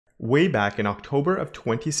Way back in October of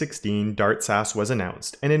 2016, Dart-Sass was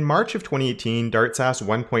announced, and in March of 2018, Dart-Sass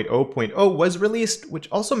 1.0.0 was released, which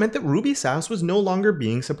also meant that Ruby Sass was no longer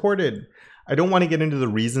being supported. I don't want to get into the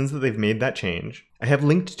reasons that they've made that change. I have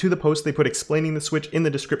linked to the post they put explaining the switch in the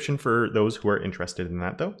description for those who are interested in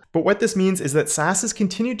that though. But what this means is that Sass has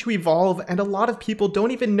continued to evolve and a lot of people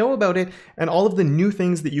don't even know about it and all of the new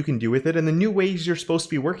things that you can do with it and the new ways you're supposed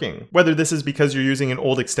to be working. Whether this is because you're using an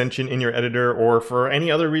old extension in your editor or for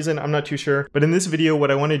any other reason, I'm not too sure. But in this video,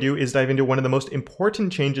 what I want to do is dive into one of the most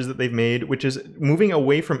important changes that they've made, which is moving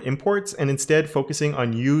away from imports and instead focusing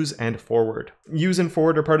on use and forward. Use and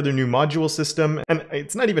forward are part of their new module system, and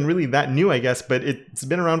it's not even really that new, I guess, but it's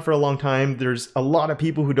been around for a long time. There's a lot of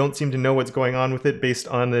people who don't seem to know what's going on with it based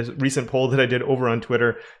on the recent poll that I did over on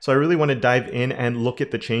Twitter. So I really want to dive in and look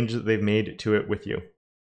at the changes that they've made to it with you.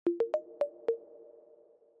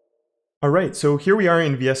 Alright, so here we are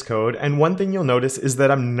in VS Code, and one thing you'll notice is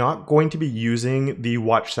that I'm not going to be using the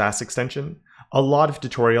Watch Sass extension. A lot of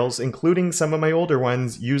tutorials, including some of my older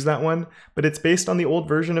ones, use that one, but it's based on the old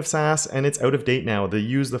version of Sass and it's out of date now. The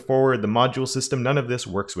use, the forward, the module system, none of this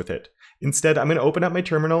works with it. Instead, I'm going to open up my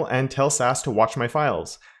terminal and tell Sass to watch my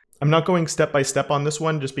files. I'm not going step by step on this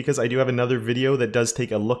one just because I do have another video that does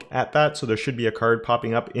take a look at that, so there should be a card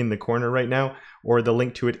popping up in the corner right now, or the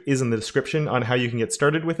link to it is in the description on how you can get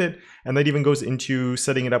started with it, and that even goes into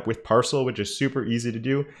setting it up with Parcel, which is super easy to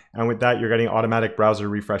do, and with that you're getting automatic browser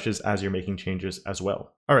refreshes as you're making changes as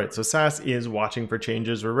well. Alright, so Sass is watching for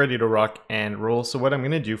changes, we're ready to rock and roll, so what I'm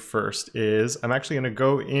going to do first is I'm actually going to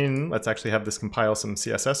go in, let's actually have this compile some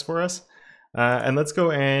CSS for us. And let's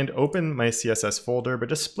go and open my CSS folder, but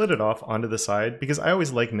just split it off onto the side because I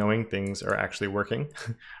always like knowing things are actually working,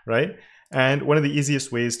 right? And one of the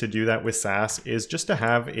easiest ways to do that with Sass is just to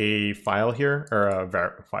have a file here, or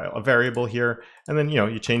a variable here, and then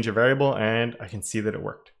you change a variable and I can see that it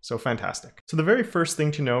worked. So fantastic. So the very first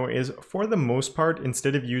thing to know is for the most part,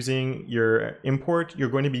 instead of using your import, you're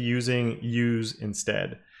going to be using use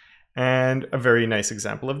instead. And a very nice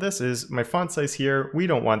example of this is my font size here. We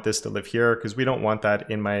don't want this to live here because we don't want that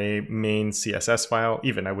in my main CSS file.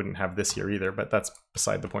 Even I wouldn't have this here either, but that's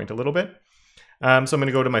beside the point a little bit. So I'm going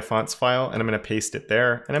to go to my fonts file and I'm going to paste it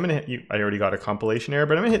there. And I'm going to hit, I already got a compilation error,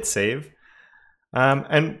 but I'm going to hit save.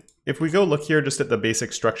 And if we go look here just at the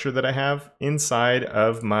basic structure that I have inside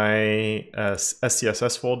of my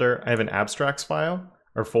SCSS folder, I have an abstracts file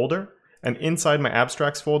or folder. And inside my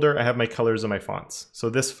abstracts folder, I have my colors and my fonts. So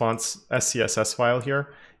this font's SCSS file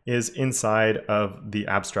here is inside of the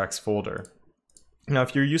abstracts folder. Now,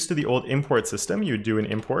 if you're used to the old import system, you'd do an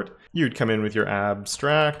import. You'd come in with your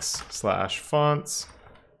abstracts / fonts.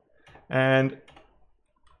 And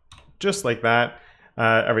just like that,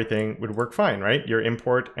 everything would work fine, right? Your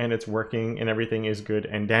import and it's working and everything is good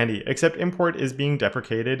and dandy, except import is being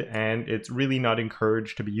deprecated and it's really not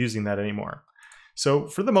encouraged to be using that anymore. So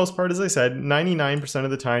for the most part, as I said, 99%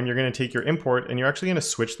 of the time, you're going to take your import and you're actually going to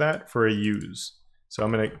switch that for a use. So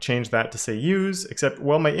I'm going to change that to say use, except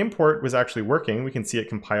while my import was actually working, we can see it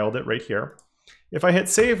compiled it right here. If I hit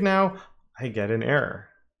save now, I get an error.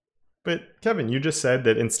 But Kevin, you just said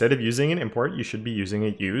that instead of using an import, you should be using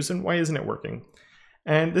a use, and why isn't it working?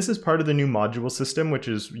 And this is part of the new module system, which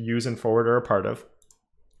is use and forward are a part of.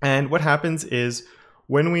 And what happens is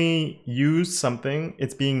when we use something,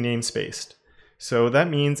 it's being namespaced. So that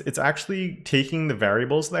means it's actually taking the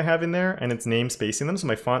variables that I have in there and it's namespacing them. So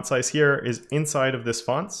my font size here is inside of this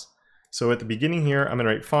fonts. So at the beginning here, I'm going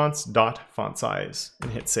to write fonts.font size and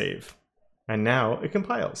hit save. And now it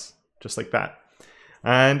compiles just like that.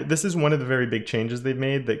 And this is one of the very big changes they've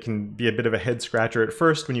made that can be a bit of a head scratcher at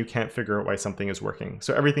first when you can't figure out why something is working.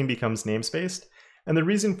 So everything becomes namespaced. And the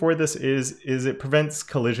reason for this is it prevents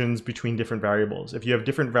collisions between different variables. If you have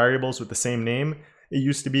different variables with the same name, it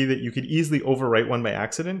used to be that you could easily overwrite one by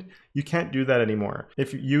accident. You can't do that anymore.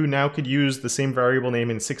 If you now could use the same variable name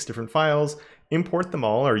in 6 different files, import them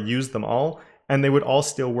all or use them all, and they would all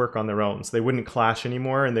still work on their own. So they wouldn't clash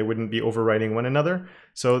anymore and they wouldn't be overwriting one another.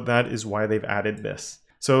 So that is why they've added this.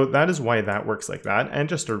 So that is why that works like that. And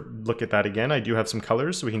just to look at that again, I do have some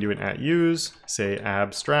colors. So we can do an @use, say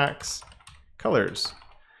abstracts, colors.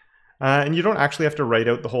 And you don't actually have to write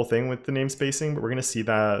out the whole thing with the namespacing, but we're going to see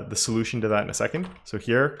the solution to that in a second. So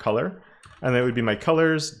here, color, and that would be my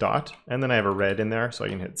colors dot, and then I have a red in there, so I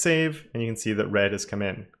can hit save, and you can see that red has come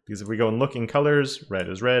in. Because if we go and look in colors, red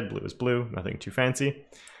is red, blue is blue, nothing too fancy.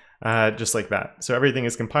 Just like that. So everything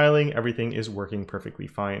is compiling, everything is working perfectly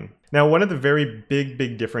fine. Now, one of the very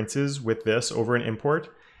big differences with this over an import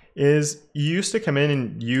is you used to come in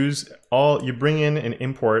and you bring in and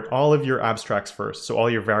import all of your abstracts first. So all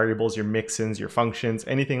your variables, your mixins, your functions,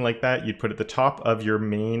 anything like that, you'd put at the top of your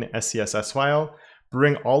main scss file,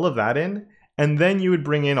 bring all of that in, and then you would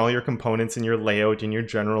bring in all your components and your layout and your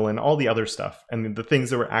general and all the other stuff, and the things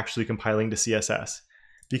that were actually compiling to CSS.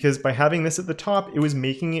 Because by having this at the top, it was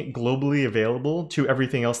making it globally available to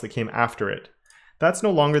everything else that came after it. That's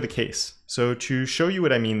no longer the case. So to show you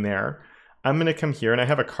what I mean there, I'm going to come here and I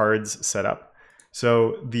have a cards set up.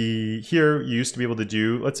 So here you used to be able to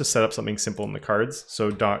do, let's just set up something simple in the cards.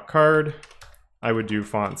 So .card, I would do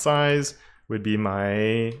font size, would be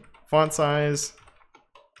my font size,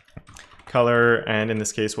 color, and in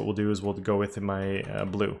this case what we'll do is we'll go with my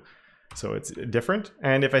blue. So it's different.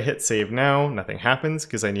 And if I hit save now, nothing happens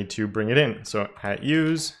because I need to bring it in. So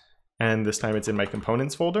 @use, and this time it's in my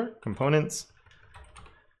components folder, components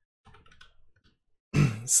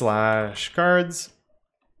 /cards.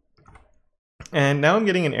 And now I'm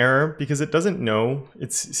getting an error because it doesn't know,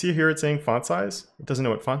 see here it's saying font size? It doesn't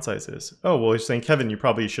know what font size is. Oh, well, it's saying, Kevin, you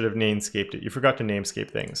probably should have namescaped it. You forgot to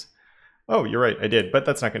namescape things. Oh, you're right, I did, but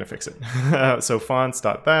that's not gonna fix it. So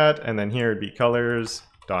fonts.that, and then here it'd be colors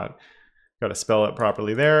dot, gotta spell it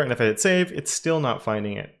properly there. And if I hit save, it's still not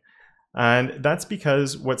finding it. And that's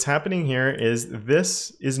because what's happening here is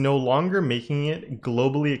this is no longer making it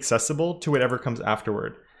globally accessible to whatever comes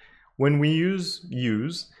afterward. When we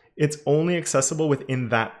use, it's only accessible within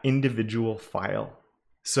that individual file.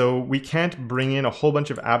 So we can't bring in a whole bunch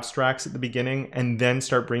of abstracts at the beginning and then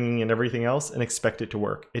start bringing in everything else and expect it to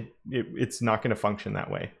work. It's not going to function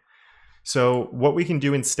that way. So what we can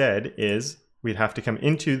do instead is we'd have to come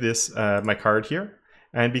into this, my card here.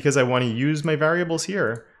 And because I want to use my variables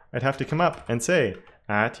here, I'd have to come up and say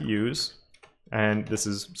 @use, and this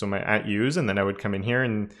is, so my @use, and then I would come in here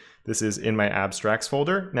and this is in my abstracts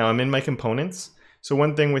folder. Now I'm in my components. So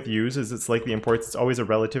one thing with use is it's like the imports, it's always a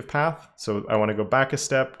relative path. So I want to go back a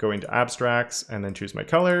step, go into abstracts, and then choose my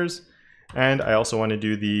colors. And I also want to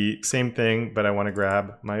do the same thing, but I want to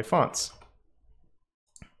grab my fonts.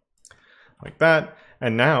 Like that.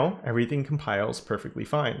 And now everything compiles perfectly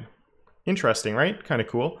fine. Interesting, right? Kind of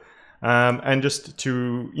cool. And just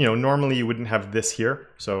to, normally you wouldn't have this here.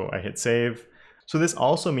 So I hit save. So this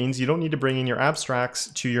also means you don't need to bring in your abstracts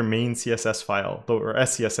to your main CSS file, or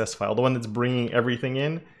SCSS file, the one that's bringing everything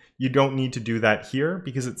in. You don't need to do that here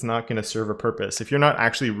because it's not going to serve a purpose. If you're not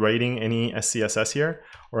actually writing any SCSS here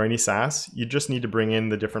or any Sass, you just need to bring in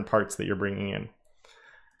the different parts that you're bringing in.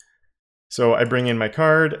 So I bring in my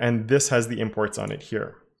card, and this has the imports on it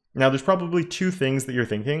here. Now there's probably two things that you're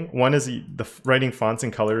thinking. One is the writing fonts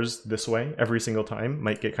and colors this way every single time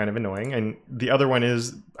might get kind of annoying. And the other one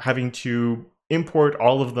is having to import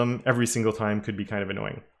all of them every single time could be kind of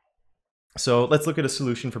annoying. So let's look at a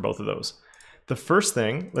solution for both of those. The first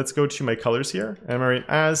thing, let's go to my colors here, and I'm gonna write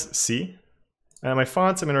as C. And my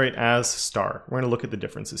fonts, I'm gonna write as star. We're gonna look at the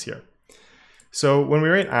differences here. So when we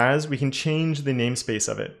write as, we can change the namespace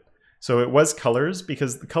of it. So it was colors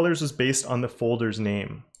because the colors was based on the folder's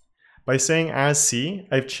name. By saying as C,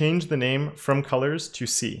 I've changed the name from colors to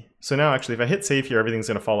C. So now actually, if I hit save here, everything's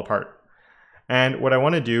gonna fall apart. And what I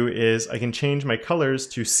want to do is I can change my colors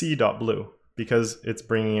to c.blue because it's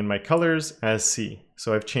bringing in my colors as C.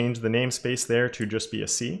 So I've changed the namespace there to just be a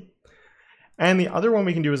C. And the other one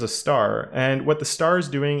we can do is a star. And what the star is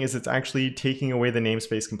doing is it's actually taking away the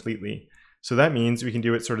namespace completely. So that means we can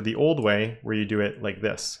do it sort of the old way where you do it like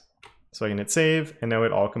this. So I can hit save, and now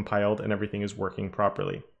it all compiled and everything is working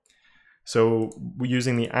properly. So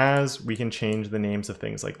using the as, we can change the names of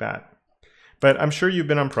things like that. But I'm sure you've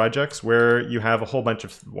been on projects where you have a whole bunch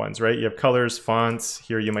of ones, right? You have colors, fonts,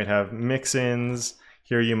 here you might have mix-ins,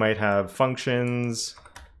 here you might have functions,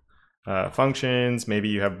 maybe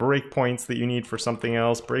you have breakpoints that you need for something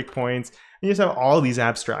else, breakpoints, and you just have all these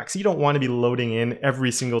abstracts. You don't want to be loading in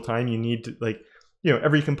every single time you need to,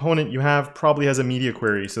 every component you have probably has a media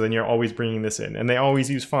query, so then you're always bringing this in. And they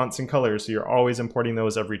always use fonts and colors, so you're always importing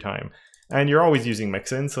those every time. And you're always using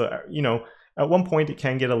mix-ins, so, at one point it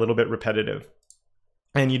can get a little bit repetitive.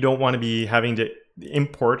 And you don't want to be having to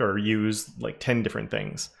import or use like 10 different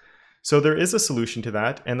things. So there is a solution to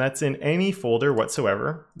that, and that's in any folder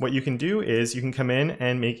whatsoever. What you can do is you can come in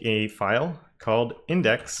and make a file called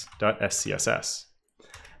index.scss.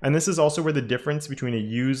 And this is also where the difference between a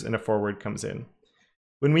use and a forward comes in.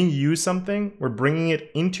 When we use something, we're bringing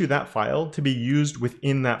it into that file to be used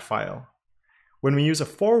within that file. When we use a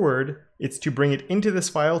forward, it's to bring it into this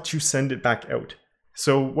file to send it back out.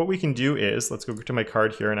 So what we can do is, let's go to my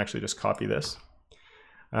card here and actually just copy this.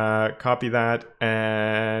 Copy that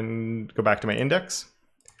and go back to my index,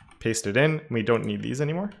 paste it in. We don't need these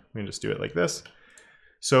anymore. We can just do it like this.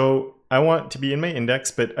 So I want to be in my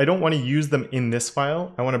index, but I don't want to use them in this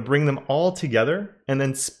file. I want to bring them all together and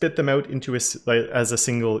then spit them out into as a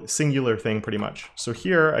singular thing pretty much. So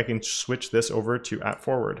here I can switch this over to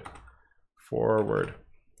 @forward.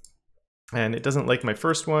 And it doesn't like my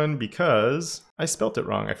first one because I spelt it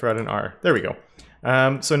wrong. I forgot an R. There we go.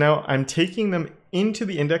 So now I'm taking them into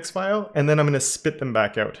the index file and then I'm going to spit them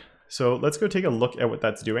back out. So let's go take a look at what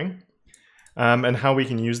that's doing. And how we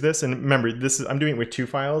can use this. And remember, I'm doing it with 2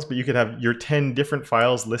 files, but you could have your 10 different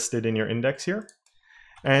files listed in your index here.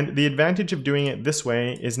 And the advantage of doing it this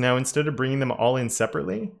way is now instead of bringing them all in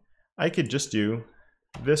separately, I could just do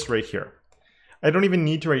this right here. I don't even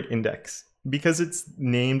need to write index because it's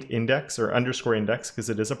named index or underscore index because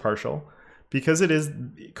it is a partial. Because it is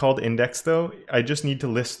called index though, I just need to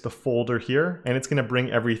list the folder here and it's going to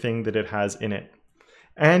bring everything that it has in it.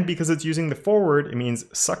 And because it's using the forward, it means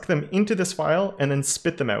suck them into this file and then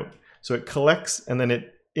spit them out. So it collects and then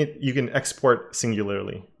you can export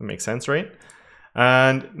singularly. That makes sense, right?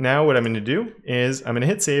 And now what I'm going to do is I'm going to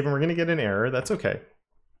hit save and we're going to get an error. That's okay.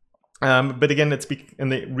 But again,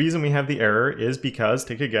 and the reason we have the error is because,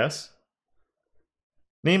 take a guess,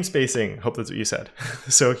 namespacing. Hope that's what you said.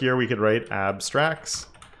 So here we could write abstracts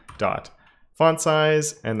dot font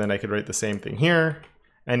size, and then I could write the same thing here.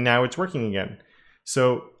 And now it's working again.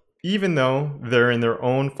 So even though they're in their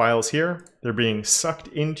own files here, they're being sucked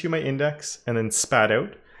into my index and then spat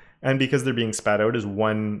out. And because they're being spat out as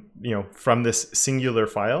one, from this singular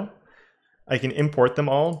file, I can import them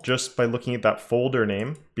all just by looking at that folder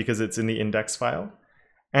name because it's in the index file.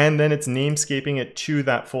 And then it's namescaping it to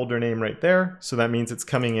that folder name right there. So that means it's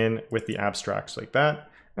coming in with the abstracts like that.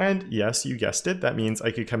 And yes, you guessed it. That means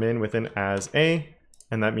I could come in with an as a,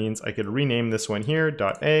 and that means I could rename this one here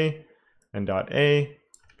 .a. and .a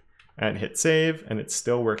and hit save and it's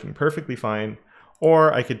still working perfectly fine.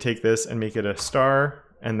 Or I could take this and make it a star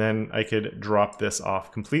and then I could drop this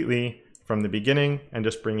off completely from the beginning and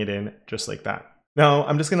just bring it in just like that. Now,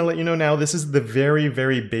 I'm just going to let you know now, this is the very,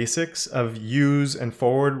 very basics of use and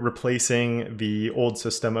forward replacing the old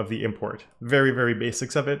system of the import. Very, very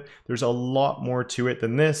basics of it. There's a lot more to it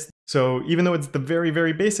than this. So even though it's the very,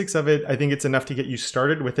 very basics of it, I think it's enough to get you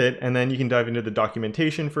started with it. And then you can dive into the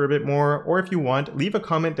documentation for a bit more. Or if you want, leave a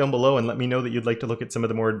comment down below and let me know that you'd like to look at some of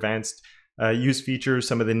the more advanced use features,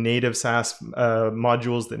 some of the native Sass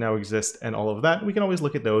modules that now exist and all of that. We can always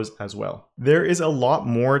look at those as well. There is a lot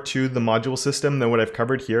more to the module system than what I've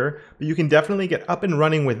covered here, but you can definitely get up and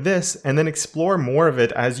running with this and then explore more of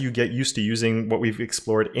it as you get used to using what we've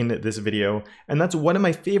explored in this video. And that's one of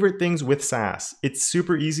my favorite things with Sass. It's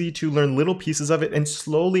super easy to learn little pieces of it and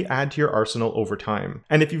slowly add to your arsenal over time.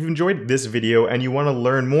 And if you've enjoyed this video and you want to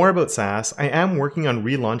learn more about Sass, I am working on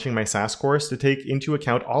relaunching my Sass course to take into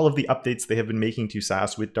account all of the updates they have been making to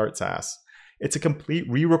Sass with Dart-Sass. It's a complete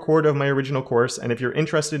re-record of my original course, and if you're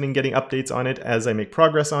interested in getting updates on it as I make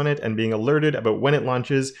progress on it and being alerted about when it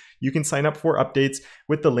launches, you can sign up for updates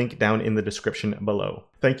with the link down in the description below.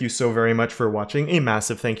 Thank you so very much for watching. A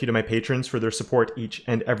massive thank you to my patrons for their support each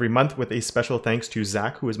and every month, with a special thanks to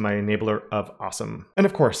Zach, who is my enabler of awesome. And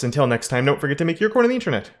of course, until next time, don't forget to make your corner of the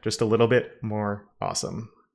internet just a little bit more awesome.